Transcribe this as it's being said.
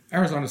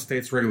Arizona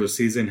State's regular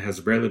season has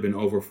barely been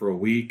over for a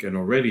week, and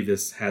already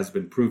this has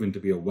been proven to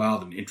be a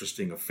wild and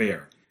interesting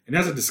affair. And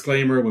as a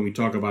disclaimer, when we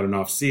talk about an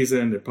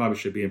off-season, it probably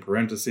should be in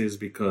parentheses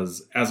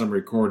because as I'm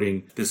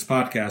recording this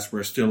podcast,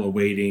 we're still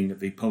awaiting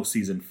the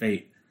postseason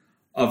fate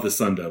of the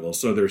Sun Devils.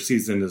 So their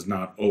season is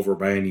not over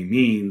by any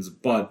means,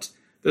 but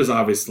there's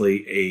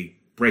obviously a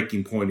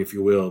breaking point, if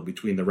you will,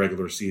 between the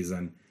regular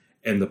season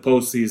and the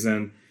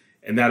postseason.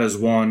 And that is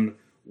one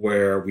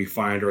where we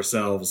find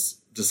ourselves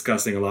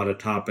discussing a lot of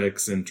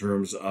topics in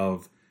terms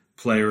of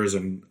players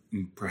and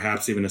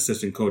perhaps even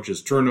assistant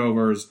coaches'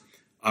 turnovers.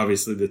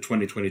 Obviously, the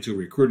 2022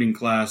 recruiting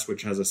class,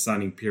 which has a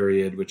signing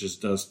period, which is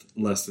just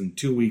less than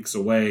 2 weeks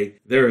away.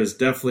 There is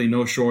definitely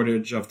no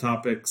shortage of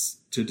topics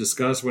to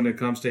discuss when it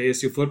comes to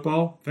ASU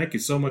football. Thank you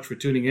so much for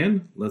tuning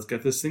in. Let's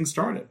get this thing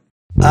started.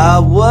 I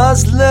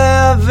was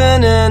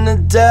living in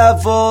a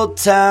devil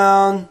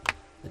town.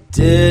 I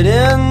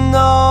didn't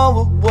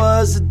know it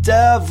was a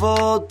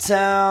devil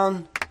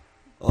town.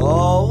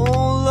 Oh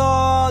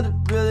Lord,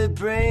 it really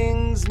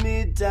brings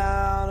me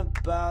down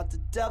about the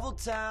devil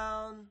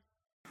town.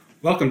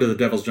 Welcome to the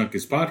Devil's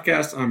Junkies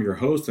podcast. I'm your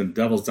host and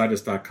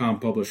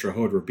DevilsDigest.com publisher,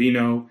 Hod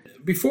Rubino.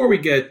 Before we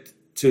get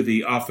to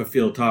the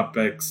off-the-field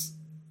topics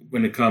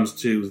when it comes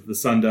to the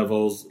Sun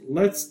Devils,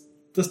 let's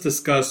just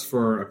discuss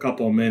for a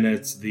couple of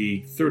minutes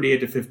the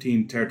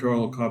 38-15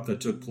 Territorial Cup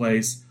that took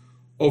place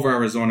over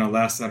Arizona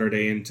last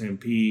Saturday in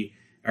Tempe.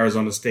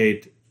 Arizona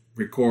State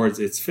records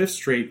its fifth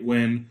straight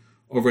win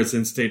over its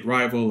in-state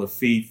rival, a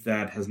feat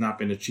that has not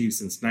been achieved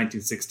since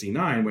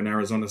 1969 when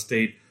Arizona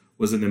State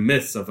was in the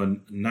midst of a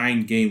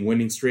 9-game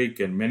winning streak.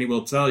 And many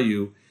will tell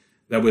you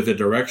that with the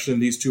direction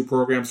these two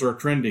programs are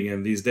trending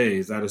in these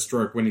days, that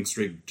historic winning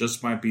streak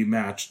just might be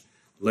matched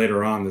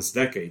later on this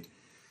decade.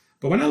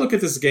 But when I look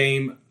at this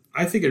game,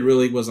 I think it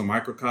really was a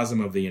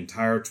microcosm of the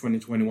entire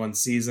 2021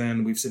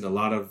 season. We've seen a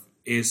lot of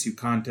ASU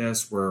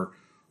contests where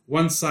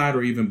one side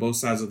or even both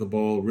sides of the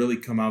bowl really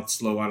come out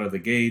slow out of the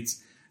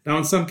gates. Now,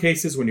 in some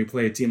cases, when you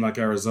play a team like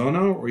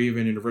Arizona or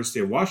even University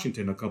of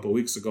Washington a couple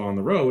weeks ago on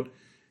the road,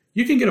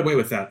 you can get away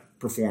with that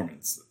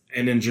performance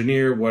and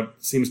engineer what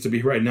seems to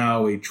be right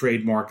now a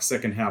trademark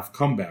second-half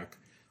comeback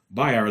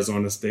by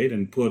Arizona State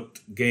and put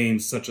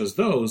games such as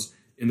those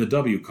in the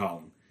W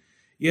column.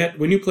 Yet,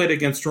 when you played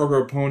against stronger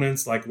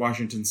opponents like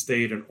Washington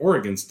State and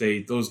Oregon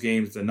State, those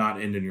games did not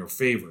end in your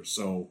favor.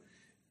 So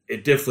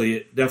it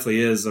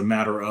definitely is a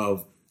matter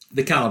of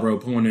the caliber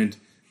opponent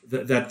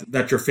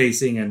that you're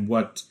facing and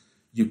what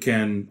you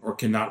can or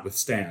cannot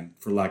withstand,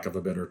 for lack of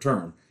a better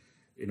term.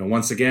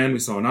 Once again, we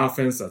saw an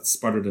offense that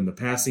sputtered in the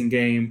passing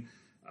game.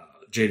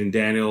 Jaden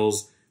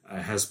Daniels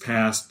has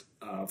passed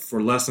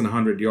for less than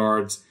 100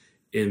 yards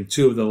in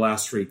 2 of the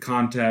last 3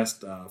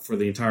 contests. For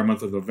the entire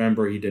month of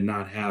November, he did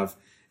not have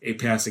a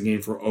passing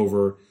game for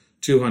over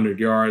 200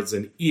 yards.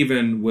 And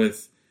even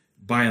with,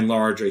 by and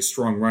large, a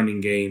strong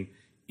running game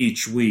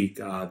each week,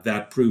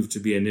 that proved to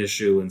be an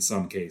issue in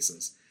some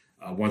cases.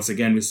 Once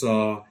again, we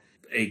saw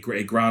a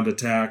ground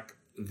attack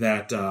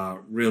that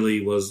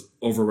really was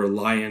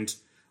over-reliant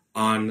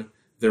on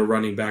their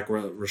running back,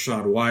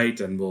 Rachaad White,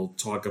 and we'll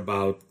talk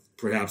about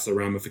perhaps the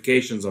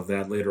ramifications of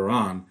that later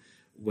on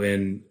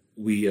when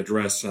we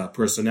address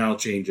personnel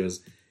changes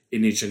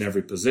in each and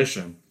every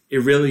position. It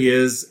really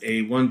is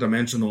a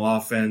one-dimensional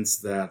offense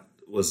that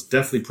was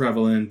definitely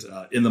prevalent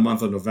in the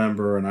month of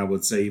November, and I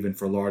would say even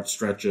for large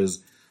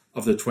stretches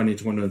of the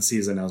 2021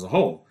 season as a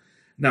whole.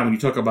 Now, when you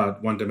talk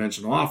about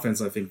one-dimensional offense,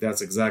 I think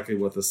that's exactly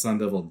what the Sun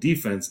Devil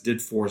defense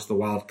did force the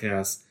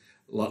Wildcats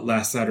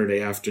last Saturday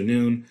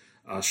afternoon.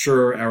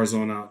 Sure,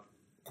 Arizona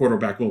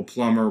quarterback Will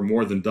Plummer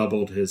more than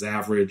doubled his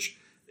average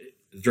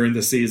during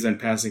the season,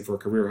 passing for a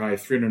career-high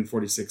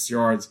 346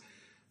 yards.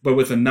 But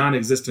with a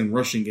non-existent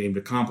rushing game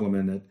to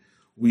complement it,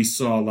 we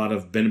saw a lot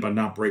of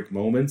bend-but-not-break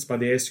moments by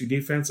the ASU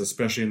defense,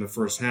 especially in the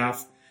first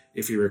half.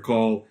 If you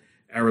recall,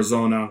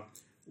 Arizona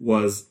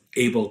was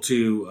able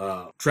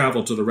to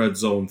travel to the red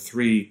zone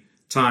 3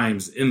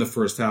 times in the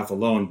first half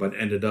alone, but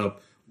ended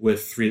up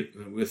with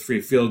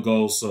three field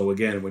goals. So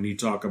again, when you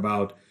talk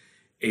about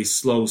a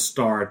slow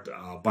start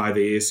by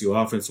the ASU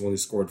offense, only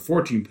scored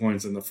 14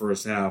 points in the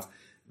first half,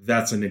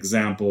 that's an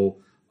example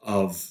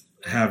of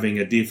having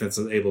a defense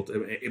that's able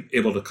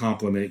to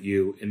complement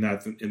you in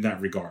that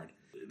regard.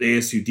 The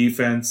ASU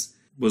defense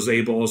was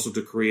able also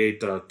to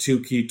create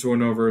 2 key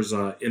turnovers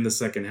in the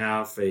second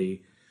half,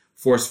 a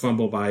forced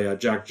fumble by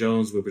Jack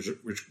Jones, which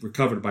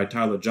recovered by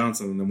Tyler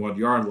Johnson on the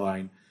 1-yard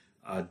line,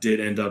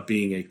 did end up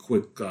being a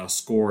quick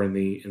score in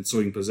the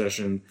ensuing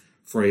possession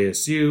for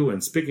ASU.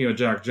 And speaking of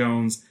Jack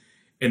Jones,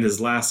 in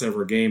his last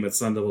ever game at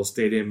Sun Devil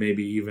Stadium,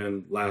 maybe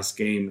even last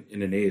game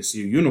in an ASU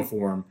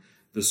uniform,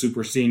 the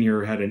super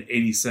senior had an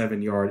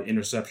 87-yard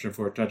interception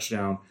for a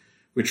touchdown,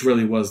 which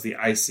really was the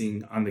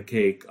icing on the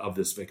cake of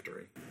this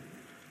victory.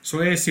 So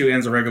ASU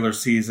ends the regular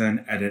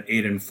season at an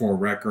 8-4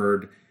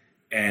 record.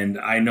 And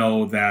I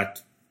know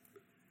that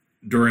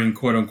during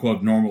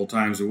quote-unquote normal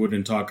times, we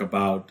wouldn't talk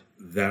about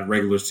that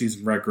regular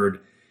season record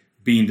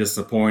being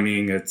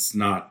disappointing. It's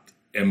not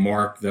a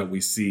mark that we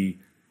see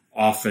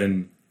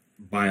often,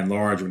 by and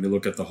large, when you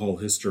look at the whole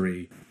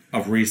history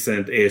of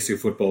recent ASU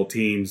football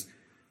teams,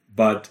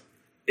 but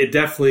it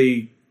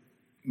definitely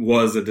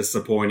was a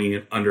disappointing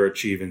and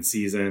underachieving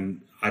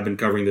season. I've been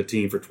covering the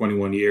team for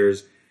 21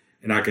 years,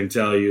 and I can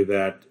tell you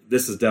that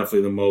this is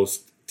definitely the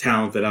most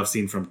talent that I've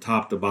seen from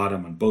top to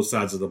bottom on both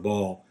sides of the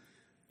ball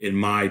in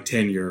my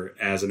tenure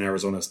as an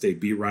Arizona State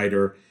beat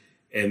writer.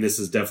 And this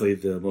is definitely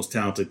the most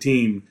talented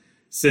team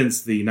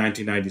since the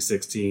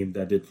 1996 team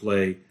that did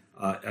play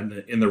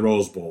in the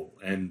Rose Bowl.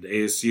 And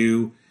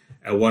ASU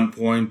at one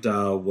point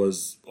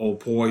was all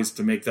poised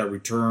to make that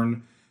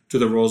return to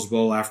the Rose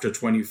Bowl after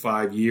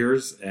 25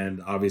 years.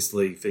 And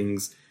obviously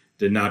things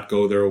did not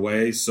go their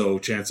way. So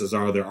chances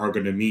are they are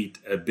going to meet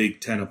a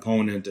Big Ten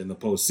opponent in the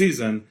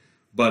postseason,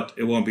 but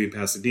it won't be in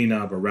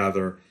Pasadena, but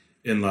rather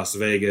in Las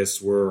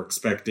Vegas. We're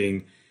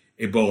expecting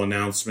a bowl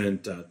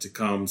announcement to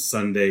come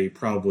Sunday,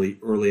 probably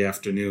early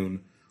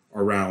afternoon,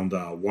 around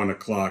 1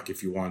 o'clock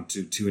if you want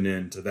to tune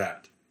in to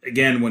that.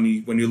 Again, when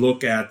you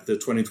look at the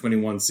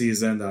 2021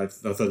 season, I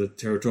thought the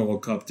Territorial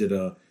Cup did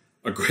a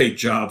great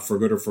job, for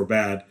good or for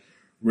bad,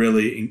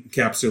 really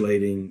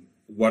encapsulating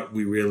what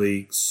we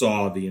really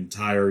saw the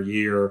entire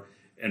year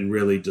and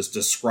really just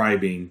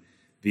describing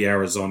the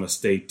Arizona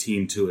State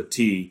team to a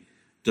T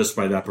just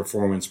by that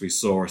performance we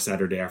saw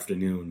Saturday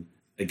afternoon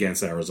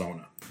against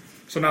Arizona.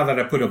 So now that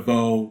I put a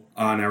bow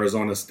on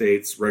Arizona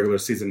State's regular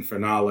season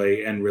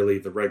finale and really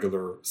the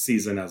regular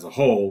season as a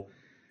whole,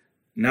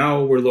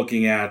 now we're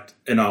looking at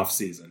an off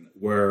season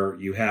where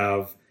you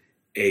have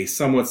a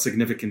somewhat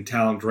significant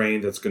talent drain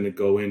that's going to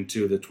go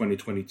into the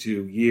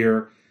 2022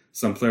 year.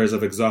 Some players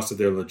have exhausted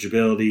their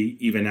eligibility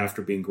even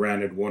after being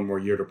granted one more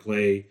year to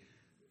play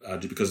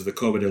because of the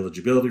COVID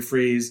eligibility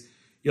freeze.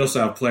 You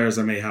also have players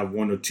that may have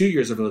 1 or 2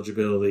 years of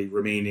eligibility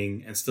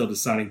remaining and still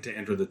deciding to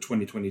enter the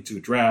 2022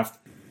 draft.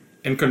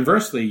 And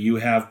conversely, you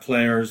have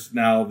players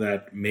now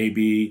that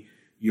maybe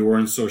you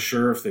weren't so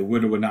sure if they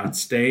would or would not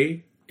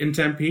stay in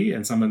Tempe,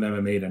 and some of them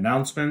have made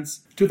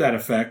announcements to that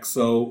effect.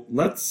 So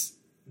let's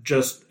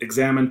just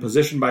examine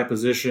position by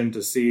position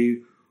to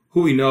see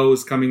who we know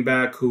is coming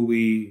back, who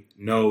we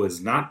know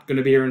is not going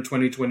to be here in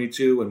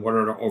 2022, and what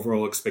are our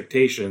overall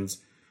expectations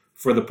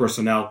for the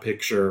personnel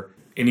picture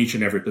in each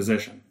and every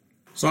position.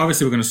 So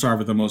obviously we're going to start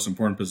with the most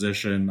important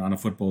position on a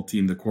football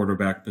team, the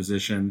quarterback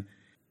position.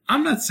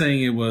 I'm not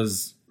saying it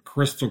was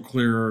crystal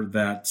clear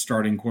that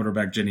starting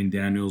quarterback Jayden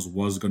Daniels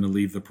was going to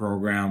leave the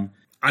program.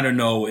 I don't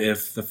know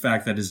if the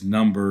fact that his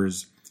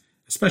numbers,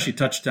 especially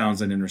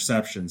touchdowns and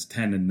interceptions,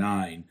 10 and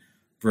 9,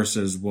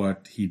 versus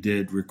what he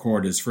did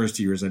record his first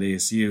years at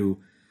ASU,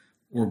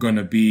 were going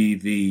to be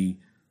the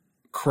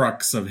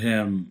crux of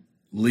him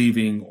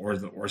leaving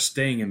or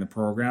staying in the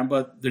program.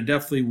 But there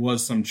definitely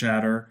was some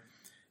chatter.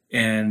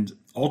 And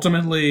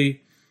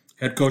ultimately,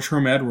 head coach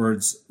Herm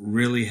Edwards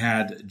really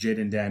had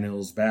Jayden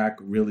Daniels back,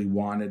 really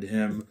wanted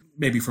him,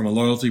 maybe from a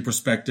loyalty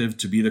perspective,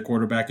 to be the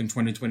quarterback in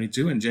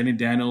 2022. And Jayden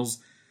Daniels,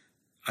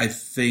 I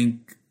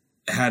think,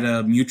 had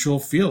a mutual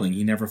feeling.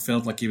 He never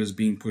felt like he was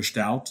being pushed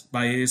out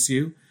by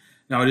ASU.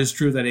 Now, it is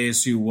true that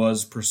ASU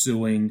was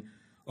pursuing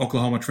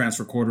Oklahoma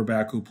transfer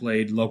quarterback who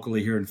played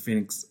locally here in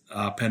Phoenix,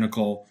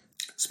 Pinnacle,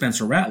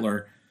 Spencer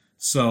Rattler.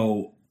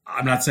 So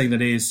I'm not saying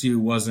that ASU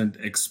wasn't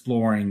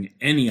exploring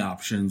any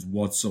options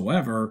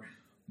whatsoever,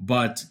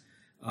 but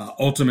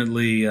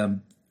ultimately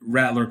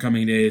Rattler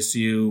coming to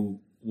ASU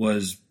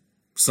was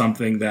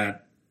something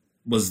that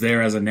was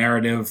there as a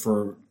narrative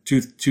for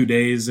two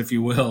days, if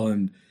you will,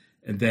 and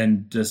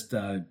then just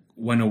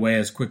went away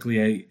as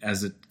quickly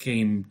as it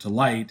came to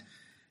light.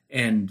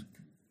 And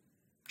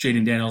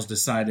Jayden Daniels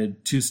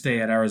decided to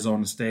stay at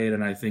Arizona State,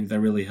 and I think that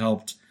really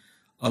helped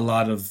a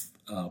lot of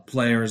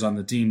players on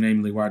the team,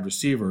 namely wide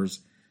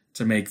receivers,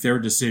 to make their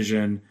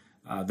decision.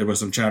 There was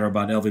some chatter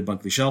about Elvie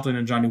Bunkley-Shelton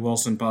and Johnny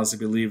Wilson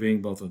possibly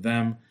leaving. Both of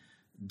them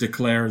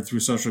declared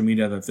through social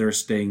media that they're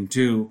staying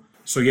too.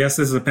 So yes,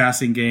 this is a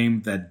passing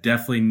game that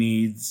definitely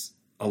needs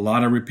a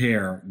lot of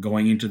repair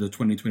going into the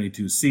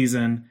 2022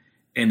 season,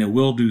 and it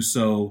will do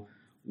so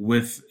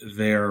with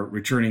their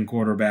returning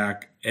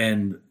quarterback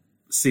and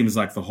seems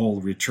like the whole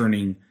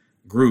returning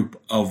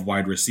group of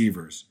wide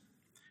receivers.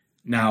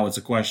 Now it's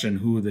a question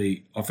who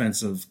the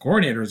offensive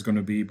coordinator is going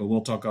to be, but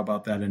we'll talk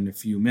about that in a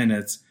few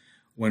minutes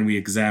when we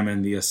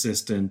examine the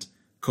assistant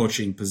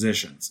coaching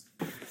positions.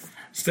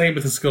 Staying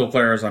with the skill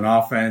players on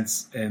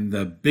offense, and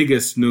the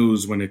biggest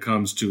news when it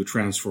comes to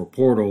transfer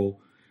portal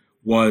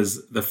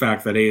was the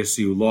fact that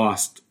ASU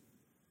lost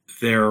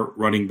their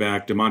running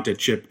back, DeMonte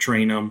Chip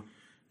Trainum,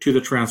 to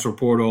the transfer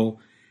portal.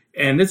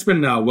 And it's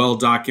been well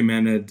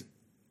documented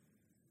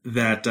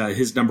that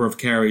his number of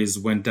carries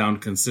went down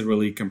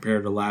considerably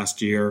compared to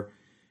last year.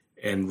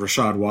 And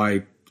Rashad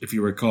White, if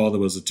you recall, there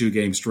was a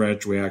 2-game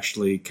stretch where he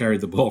actually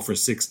carried the ball for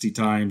 60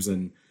 times,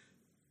 and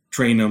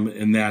Trainum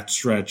in that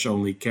stretch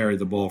only carried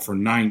the ball for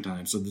 9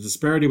 times. So the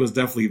disparity was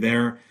definitely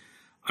there.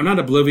 I'm not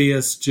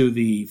oblivious to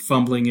the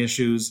fumbling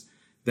issues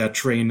that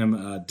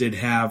Trainum did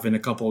have in a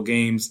couple of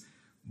games,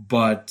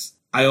 but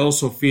I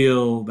also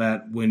feel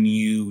that when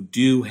you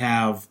do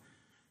have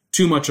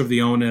too much of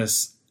the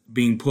onus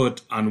being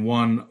put on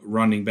one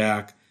running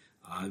back,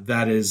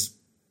 that is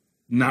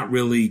not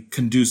really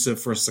conducive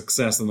for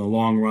success in the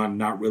long run,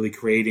 not really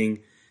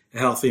creating a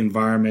healthy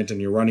environment in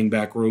your running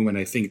back room. And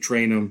I think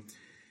Traynham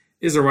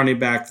is a running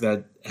back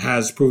that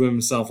has proven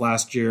himself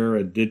last year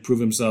and did prove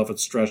himself at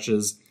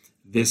stretches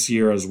this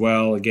year as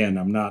well. Again,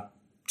 I'm not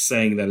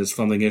saying that his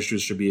fumbling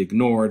issues should be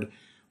ignored,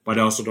 but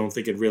I also don't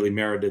think it really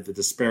merited the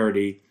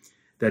disparity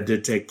that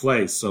did take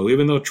place. So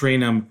even though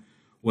Traynham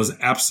was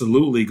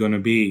absolutely going to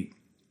be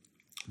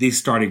the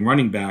starting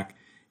running back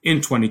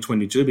in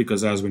 2022,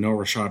 because as we know,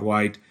 Rachaad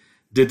White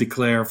did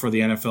declare for the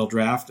NFL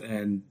draft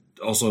and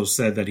also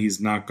said that he's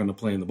not going to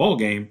play in the bowl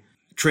game,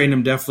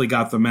 Traynham definitely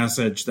got the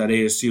message that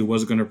ASU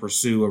was going to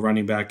pursue a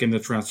running back in the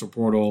transfer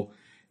portal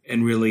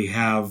and really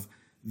have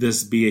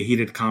this be a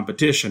heated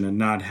competition and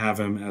not have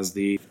him as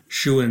the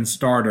shoo-in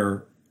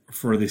starter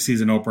for the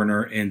season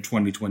opener in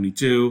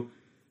 2022.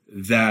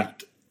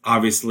 That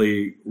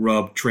obviously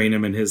rubbed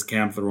Traynham and his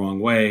camp the wrong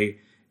way,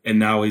 and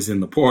now he's in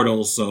the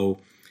portal. So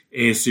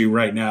ASU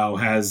right now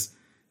has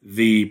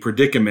the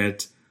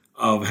predicament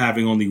of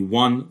having only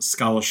one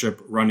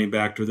scholarship running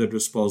back to their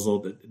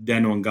disposal,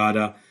 Daniel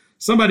Ngata,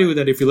 somebody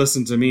that if you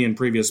listen to me in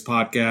previous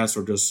podcasts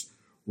or just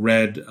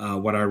read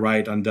what I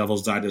write on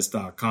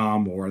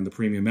devilsdigest.com or on the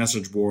premium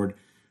message board,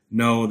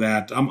 know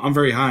that I'm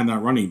very high on that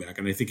running back,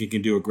 and I think he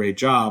can do a great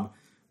job.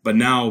 But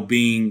now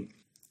being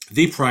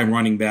the prime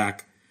running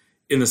back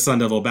in the Sun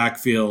Devil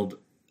backfield,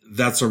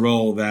 that's a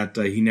role that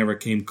he never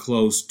came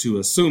close to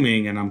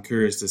assuming, and I'm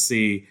curious to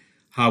see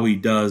how he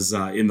does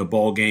in the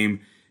ball game.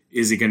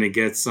 Is he going to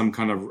get some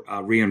kind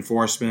of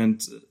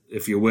reinforcement,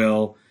 if you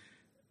will?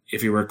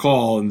 If you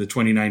recall, in the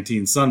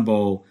 2019 Sun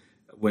Bowl,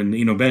 when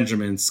Eno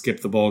Benjamin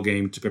skipped the ball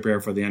game to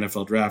prepare for the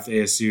NFL draft,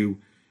 ASU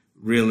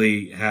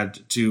really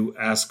had to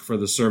ask for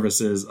the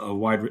services of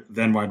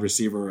then wide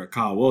receiver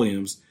Kyle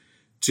Williams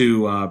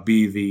to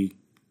be the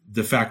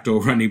de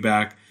facto running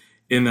back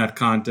in that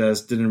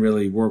contest. Didn't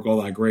really work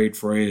all that great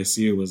for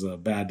ASU. It was a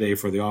bad day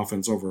for the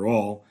offense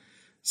overall.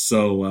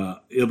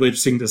 So it'll be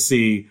interesting to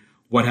see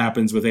what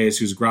happens with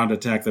ASU's ground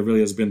attack that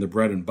really has been the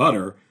bread and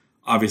butter,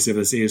 obviously, of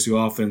this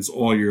ASU offense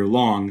all year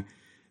long.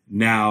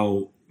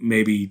 Now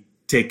maybe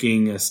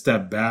taking a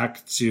step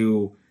back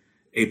to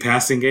a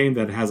passing game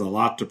that has a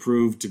lot to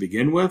prove to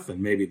begin with,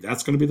 and maybe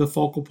that's going to be the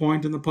focal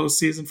point in the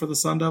postseason for the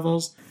Sun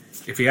Devils.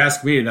 If you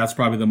ask me, that's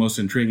probably the most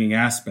intriguing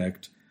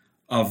aspect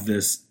of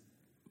this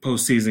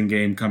postseason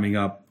game coming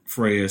up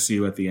for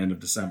ASU at the end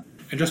of December.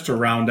 And just to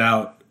round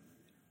out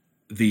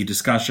the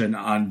discussion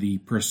on the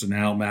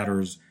personnel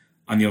matters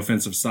on the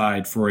offensive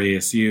side for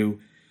ASU,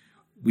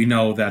 we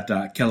know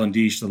that Kellen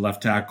Diesch, the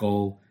left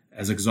tackle,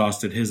 has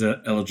exhausted his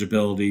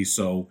eligibility.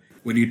 So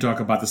when you talk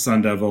about the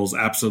Sun Devils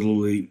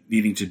absolutely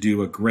needing to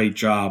do a great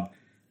job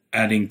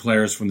adding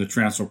players from the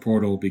transfer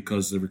portal,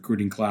 because the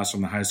recruiting class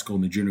from the high school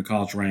and the junior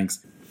college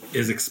ranks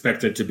is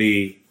expected to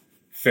be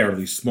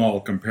fairly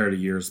small compared to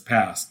years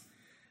past.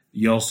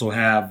 You also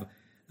have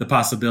the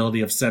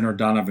possibility of center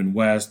Donovan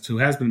West, who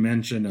has been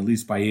mentioned, at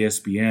least by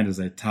ESPN, as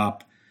a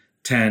top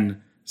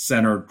 10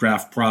 center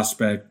draft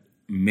prospect,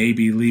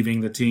 maybe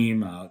leaving the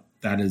team.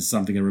 That is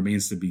something that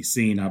remains to be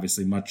seen.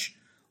 Obviously, much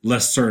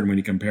less certain when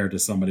you compare it to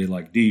somebody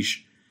like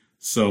Diesch.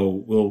 So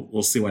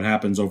we'll see what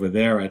happens over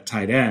there at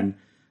tight end.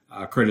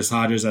 Curtis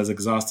Hodges has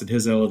exhausted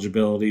his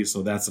eligibility,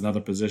 so that's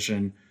another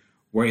position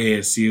where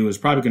ASU is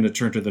probably going to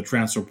turn to the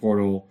transfer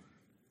portal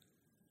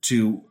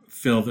to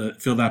fill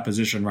that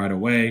position right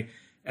away.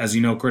 As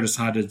you know, Curtis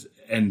Hodges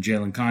and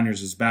Jalen Conyers,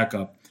 his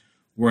backup,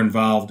 were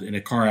involved in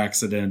a car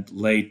accident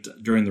late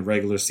during the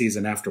regular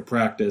season after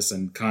practice,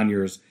 and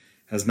Conyers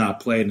has not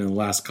played in the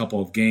last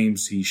couple of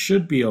games. He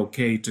should be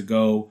okay to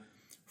go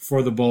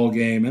for the bowl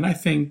game, and I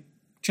think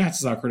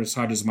chances are Curtis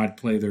Hodges might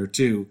play there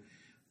too.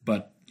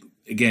 But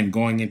again,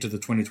 going into the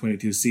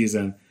 2022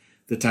 season,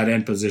 the tight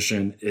end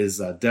position is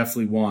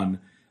definitely one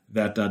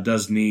that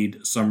does need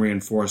some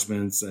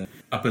reinforcements,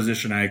 a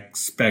position I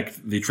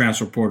expect the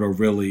transfer portal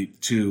really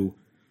to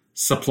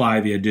supply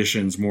the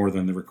additions more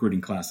than the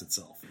recruiting class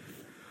itself.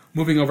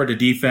 Moving over to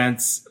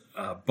defense,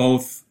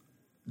 both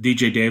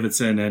DJ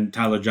Davidson and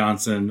Tyler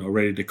Johnson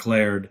already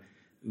declared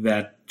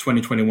that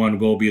 2021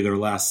 will be their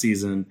last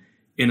season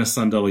in a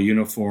Sun Devil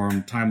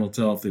uniform. Time will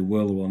tell if they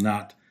will or will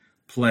not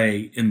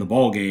play in the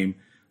bowl game,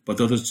 but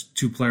those are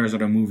two players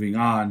that are moving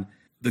on.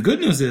 The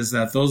good news is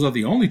that those are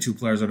the only two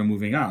players that are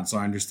moving on. So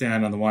I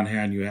understand on the one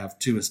hand you have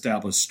two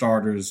established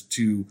starters,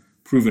 two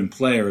proven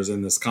players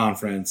in this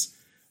conference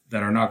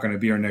that are not going to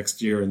be here next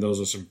year, and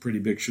those are some pretty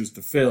big shoes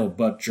to fill.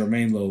 But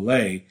Jermaine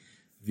Lole,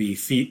 the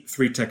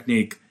three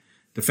technique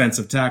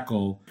defensive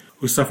tackle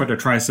who suffered a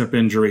tricep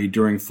injury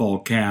during fall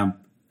camp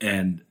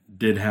and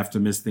did have to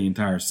miss the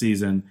entire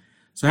season.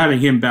 So having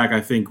him back, I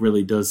think,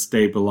 really does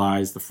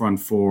stabilize the front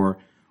four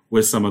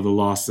with some of the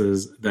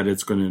losses that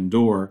it's going to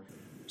endure.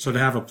 So to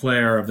have a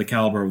player of the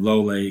caliber of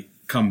Lole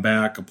come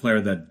back, a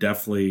player that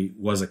definitely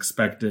was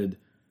expected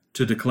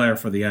to declare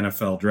for the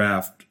NFL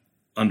draft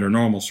under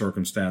normal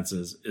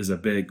circumstances, is a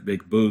big,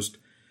 big boost.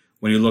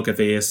 When you look at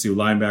the ASU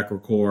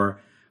linebacker core,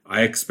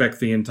 I expect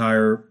the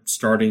entire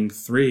starting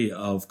three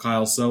of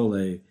Kyle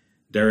Soelle,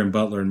 Darren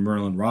Butler, and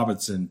Merlin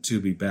Robinson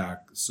to be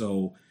back.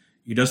 So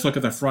You just look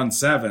at the front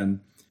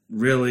seven,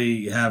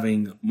 really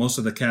having most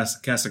of the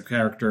cast of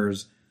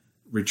characters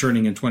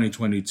returning in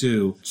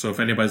 2022. So if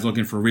anybody's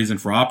looking for a reason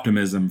for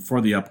optimism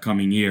for the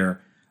upcoming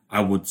year,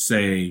 I would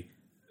say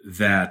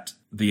that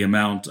the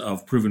amount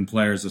of proven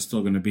players that's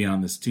still going to be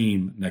on this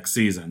team next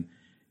season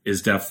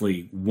is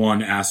definitely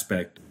one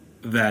aspect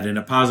that in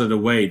a positive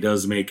way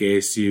does make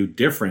ASU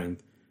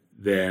different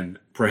than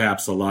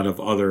perhaps a lot of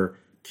other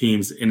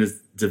teams in its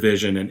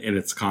division and in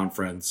its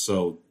conference.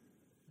 So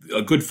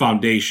a good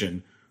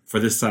foundation for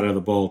this side of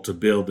the ball to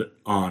build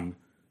on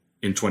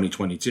in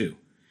 2022.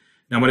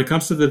 Now, when it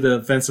comes to the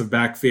defensive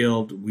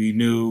backfield, we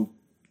knew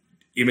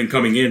even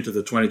coming into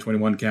the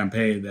 2021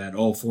 campaign that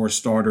all four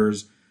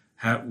starters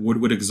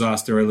would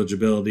exhaust their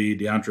eligibility.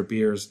 Deontre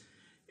Pierce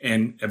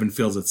and Evan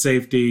Fields at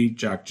safety,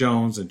 Jack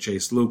Jones and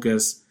Chase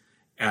Lucas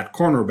at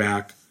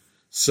cornerback.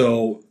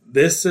 So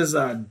this is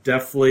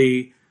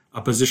definitely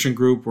a position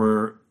group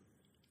where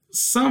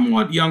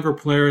somewhat younger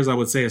players, I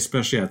would say,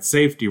 especially at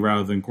safety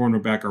rather than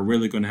cornerback, are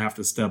really going to have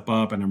to step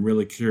up. And I'm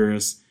really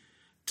curious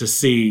to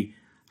see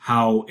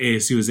how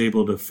ASU is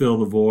able to fill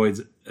the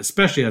voids,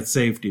 especially at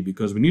safety,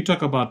 because when you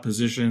talk about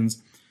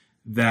positions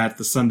that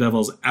the Sun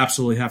Devils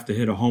absolutely have to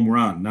hit a home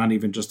run, not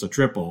even just a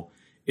triple,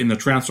 in the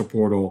transfer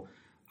portal,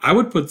 I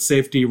would put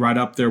safety right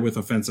up there with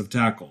offensive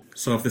tackle.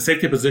 So if the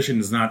safety position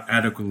is not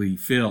adequately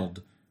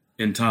filled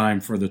in time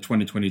for the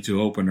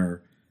 2022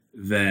 opener,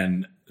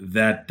 then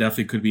that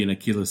definitely could be an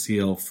Achilles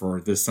heel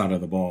for this side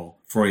of the ball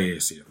for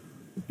ASU.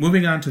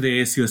 Moving on to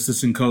the ASU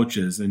assistant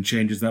coaches and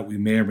changes that we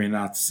may or may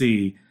not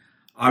see.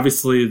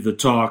 Obviously, the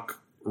talk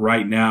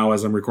right now,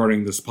 as I'm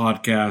recording this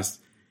podcast,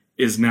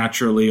 is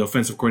naturally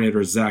offensive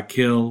coordinator Zach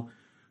Hill,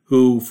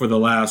 who for the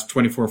last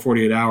 24,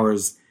 48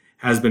 hours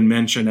has been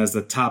mentioned as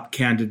the top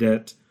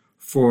candidate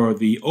for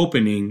the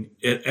opening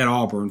at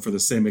Auburn for the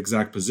same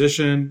exact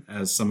position.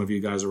 As some of you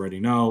guys already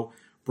know,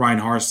 Brian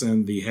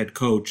Harsin, the head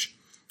coach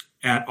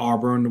at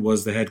Auburn,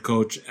 was the head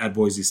coach at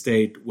Boise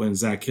State when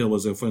Zach Hill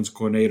was the offensive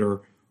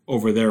coordinator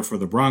over there for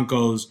the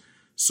Broncos.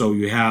 So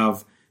you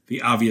have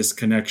the obvious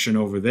connection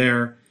over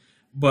there.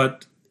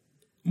 But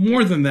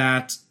more than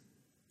that,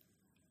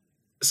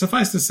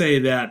 suffice to say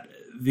that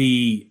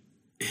the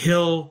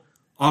Hill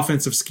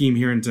offensive scheme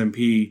here in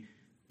Tempe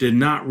did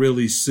not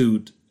really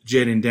suit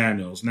Jayden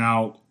Daniels.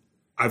 Now,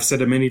 I've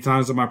said it many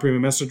times on my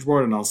premium message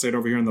board, and I'll say it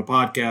over here in the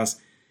podcast,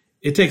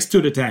 it takes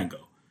two to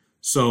tango.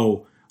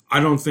 So I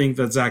don't think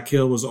that Zach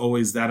Hill was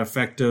always that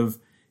effective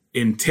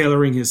in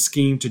tailoring his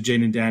scheme to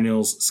Jayden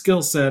Daniels'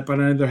 skill set. But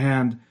on the other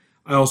hand,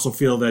 I also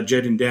feel that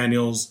Jayden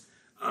Daniels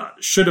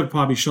should have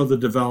probably showed the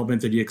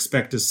development that you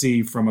expect to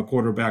see from a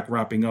quarterback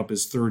wrapping up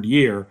his third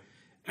year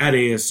at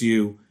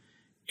ASU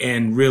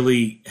and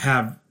really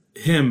have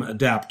him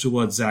adapt to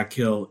what Zach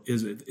Hill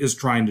is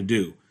trying to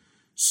do.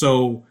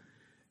 So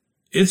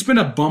it's been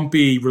a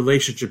bumpy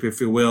relationship, if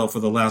you will, for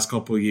the last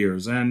couple of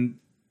years. And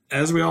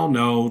as we all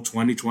know,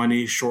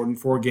 2020 shortened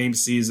 4-game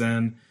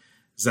season.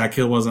 Zach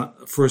Hill was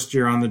first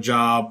year on the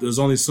job. There's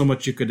only so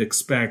much you could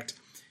expect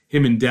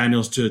him and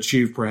Daniels to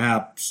achieve,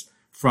 perhaps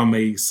from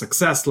a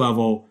success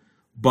level.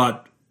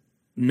 But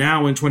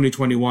now in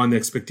 2021, the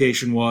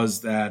expectation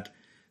was that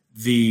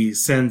the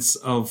sense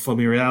of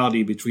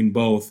familiarity between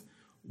both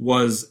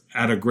was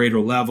at a greater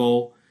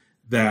level,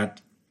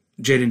 that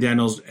Jayden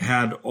Daniels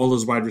had all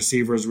his wide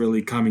receivers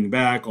really coming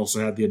back, also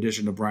had the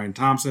addition of Brian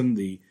Thompson,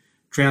 the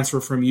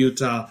transfer from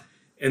Utah,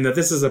 and that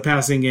this is a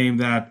passing game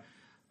that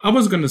I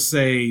was going to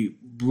say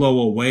blow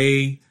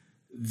away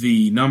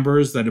the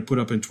numbers that it put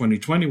up in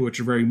 2020, which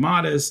are very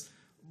modest,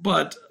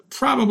 but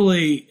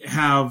probably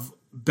have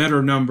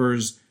better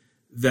numbers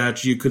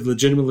that you could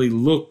legitimately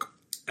look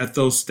at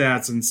those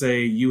stats and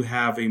say you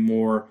have a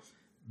more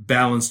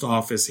balanced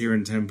offense here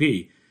in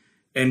Tempe.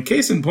 And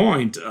case in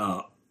point,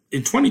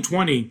 in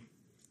 2020,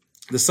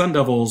 the Sun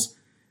Devils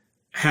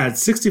had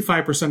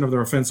 65% of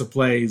their offensive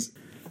plays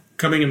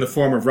coming in the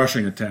form of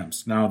rushing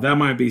attempts. Now, that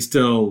might be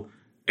still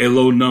a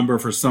low number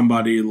for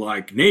somebody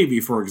like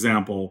Navy, for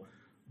example,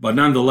 but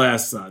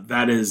nonetheless,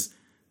 that is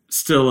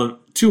still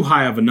too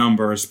high of a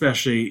number,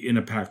 especially in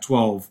a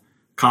Pac-12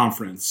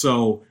 conference.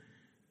 So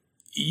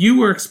you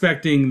were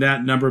expecting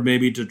that number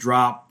maybe to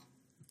drop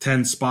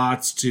 10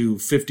 spots to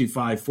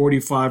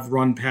 55-45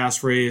 run pass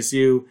for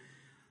ASU,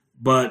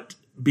 but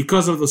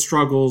because of the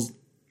struggles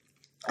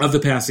of the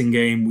passing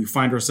game, we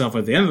find ourselves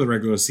at the end of the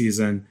regular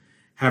season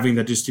having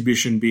the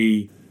distribution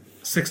be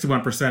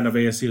 61% of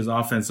ASU's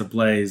offensive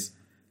plays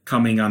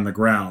coming on the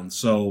ground.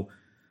 So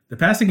the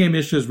passing game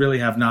issues really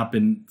have not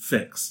been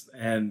fixed.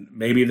 And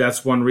maybe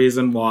that's one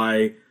reason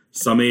why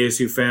some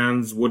ASU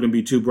fans wouldn't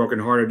be too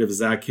brokenhearted if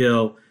Zach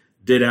Hill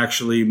did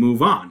actually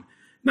move on.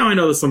 Now, I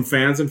know there's some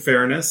fans, in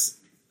fairness,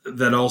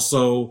 that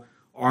also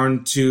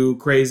aren't too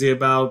crazy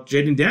about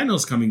Jayden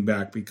Daniels coming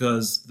back,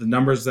 because the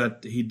numbers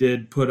that he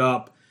did put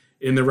up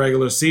in the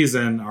regular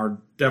season are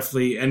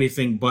definitely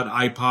anything but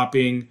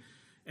eye-popping.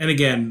 And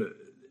again,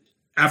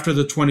 after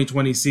the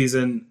 2020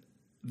 season,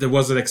 there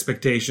was an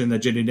expectation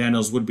that Jayden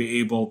Daniels would be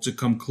able to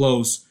come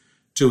close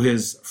to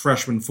his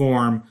freshman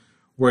form,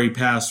 where he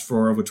passed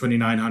for over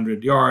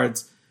 2,900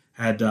 yards,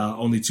 had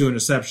only 2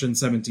 interceptions,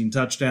 17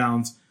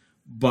 touchdowns.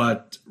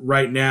 But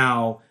right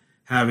now,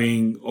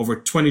 having over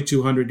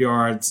 2,200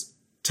 yards,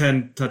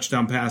 10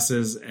 touchdown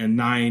passes, and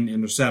 9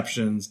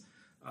 interceptions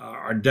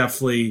are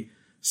definitely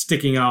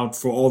sticking out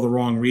for all the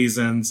wrong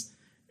reasons.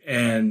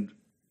 And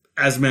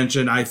as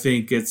mentioned, I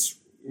think it's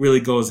really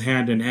goes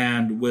hand in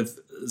hand with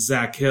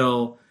Zach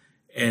Hill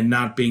and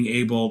not being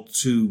able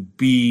to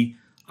be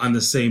on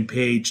the same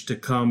page to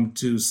come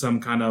to some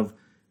kind of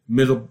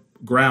middle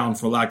ground,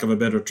 for lack of a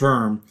better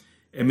term,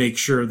 and make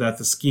sure that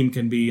the scheme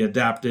can be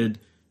adapted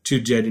to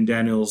Jayden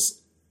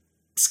Daniels'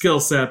 skill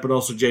set, but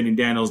also Jayden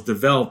Daniels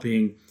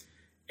developing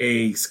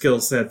a skill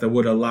set that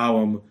would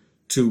allow him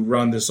to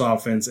run this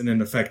offense in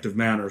an effective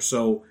manner.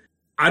 So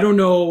I don't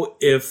know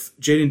if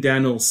Jayden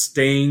Daniels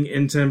staying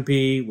in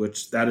Tempe,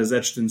 which that is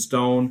etched in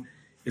stone,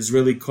 is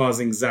really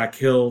causing Zach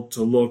Hill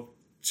to look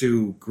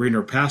to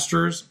greener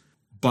pastures,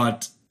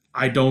 but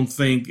I don't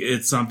think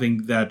it's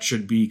something that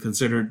should be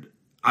considered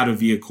out of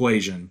the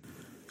equation.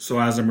 So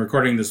as I'm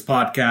recording this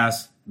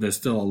podcast, there's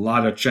still a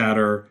lot of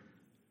chatter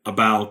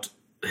about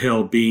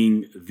Hill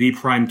being the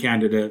prime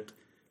candidate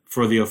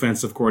for the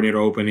offensive coordinator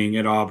opening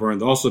at Auburn.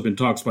 There's also been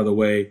talks, by the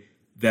way,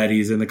 that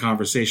he's in the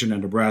conversation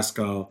at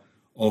Nebraska,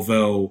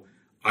 although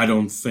I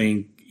don't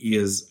think he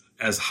is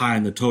as high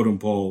in the totem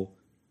pole,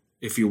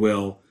 if you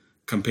will,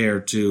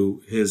 compared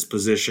to his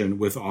position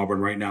with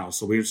Auburn right now.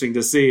 So we're interesting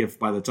to see if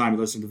by the time you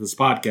listen to this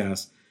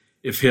podcast,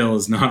 if Hill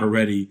is not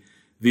already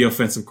the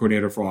offensive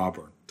coordinator for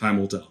Auburn. Time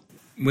will tell.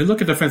 When we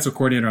look at defensive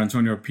coordinator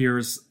Antonio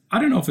Pierce, I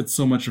don't know if it's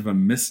so much of a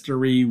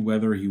mystery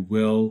whether he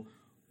will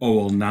or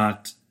will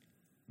not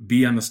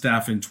be on the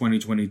staff in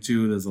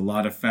 2022. There's a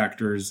lot of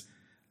factors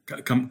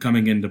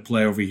coming into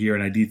play over here,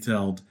 and I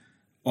detailed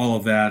all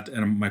of that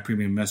in my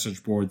premium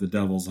message board, The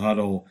Devil's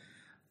Huddle.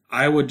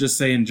 I would just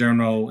say in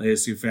general,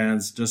 ASU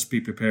fans, just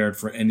be prepared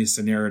for any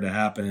scenario to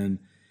happen.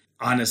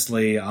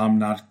 Honestly, I'm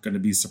not going to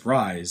be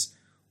surprised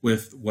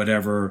with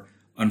whatever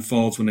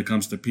unfolds when it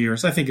comes to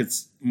Pierce. I think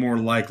it's more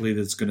likely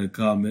that it's going to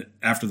come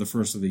after the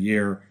first of the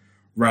year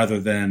rather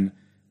than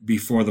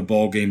before the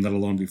bowl game, let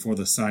alone before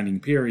the signing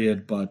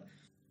period. But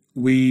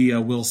we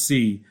will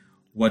see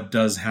what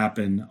does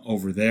happen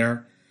over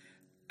there.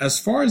 As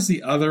far as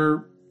the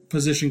other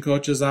position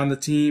coaches on the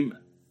team,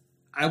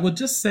 I would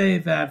just say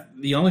that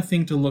the only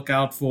thing to look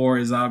out for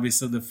is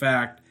obviously the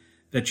fact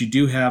that you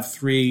do have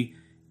 3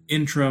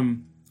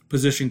 interim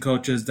position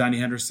coaches, Donnie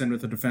Henderson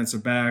with the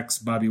defensive backs,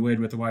 Bobby Wade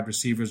with the wide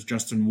receivers,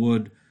 Justin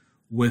Wood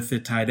with the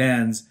tight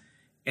ends.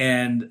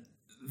 And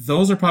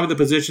those are probably the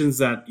positions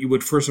that you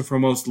would first and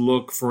foremost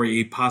look for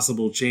a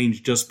possible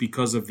change just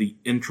because of the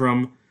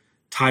interim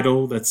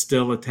title that's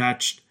still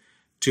attached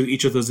to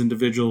each of those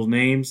individual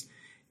names.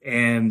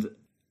 And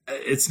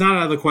it's not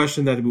out of the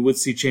question that we would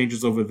see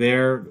changes over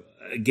there.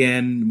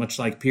 Again, much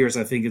like Pierce,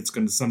 I think it's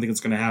something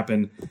that's going to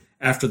happen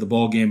after the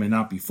ball game and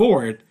not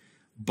before it.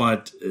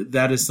 But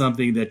that is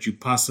something that you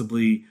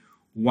possibly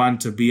want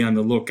to be on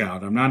the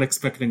lookout. I'm not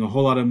expecting a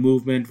whole lot of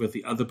movement with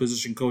the other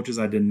position coaches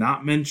I did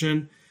not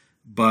mention,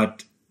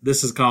 but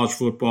this is college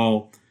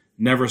football.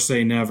 Never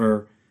say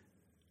never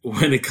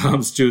when it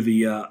comes to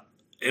the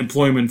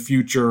employment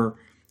future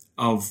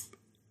of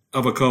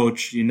a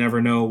coach. You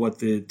never know what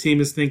the team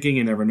is thinking.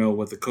 You never know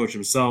what the coach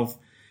himself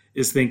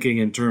is thinking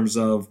in terms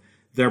of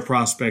their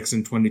prospects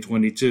in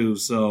 2022.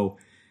 So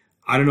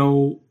I don't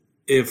know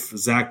if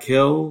Zach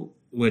Hill,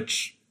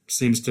 which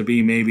seems to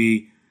be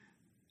maybe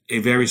a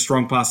very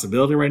strong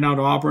possibility right now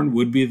to Auburn,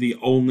 would be the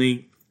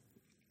only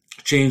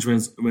change when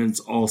it's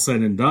all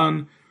said and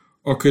done,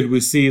 or could we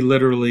see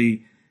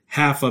literally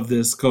half of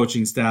this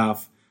coaching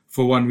staff,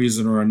 for one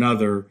reason or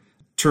another,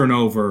 turn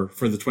over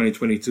for the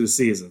 2022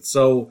 season?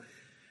 So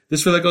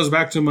this really goes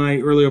back to my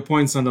earlier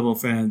point, Sun Devil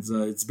fans.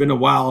 It's been a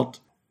wild,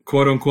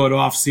 quote-unquote,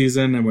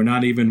 off-season, and we're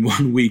not even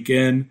 1 week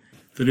in.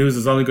 The news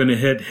is only going to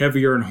hit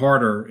heavier and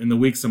harder in the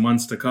weeks and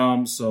months to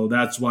come, so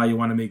that's why you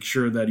want to make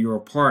sure that you're a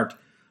part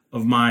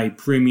of my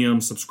premium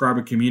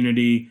subscriber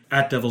community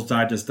at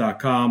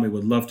devilsdigest.com. We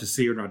would love to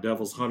see you in our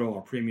Devil's Huddle,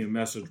 our premium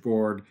message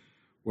board,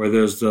 where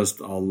there's just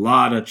a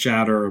lot of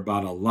chatter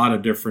about a lot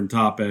of different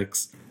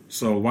topics.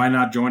 So why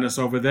not join us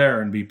over there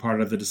and be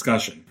part of the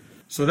discussion?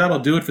 So that'll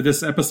do it for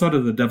this episode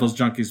of the Devil's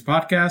Junkies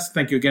podcast.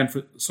 Thank you again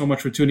so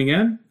much for tuning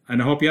in,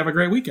 and I hope you have a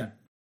great weekend.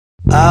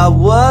 I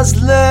was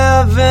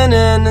living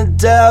in a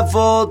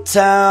devil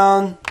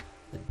town.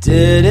 I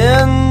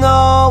didn't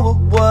know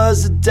it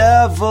was a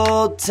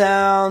devil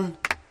town.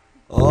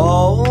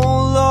 Oh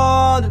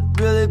Lord,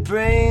 it really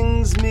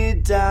brings me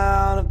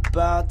down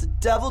about the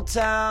devil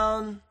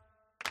town.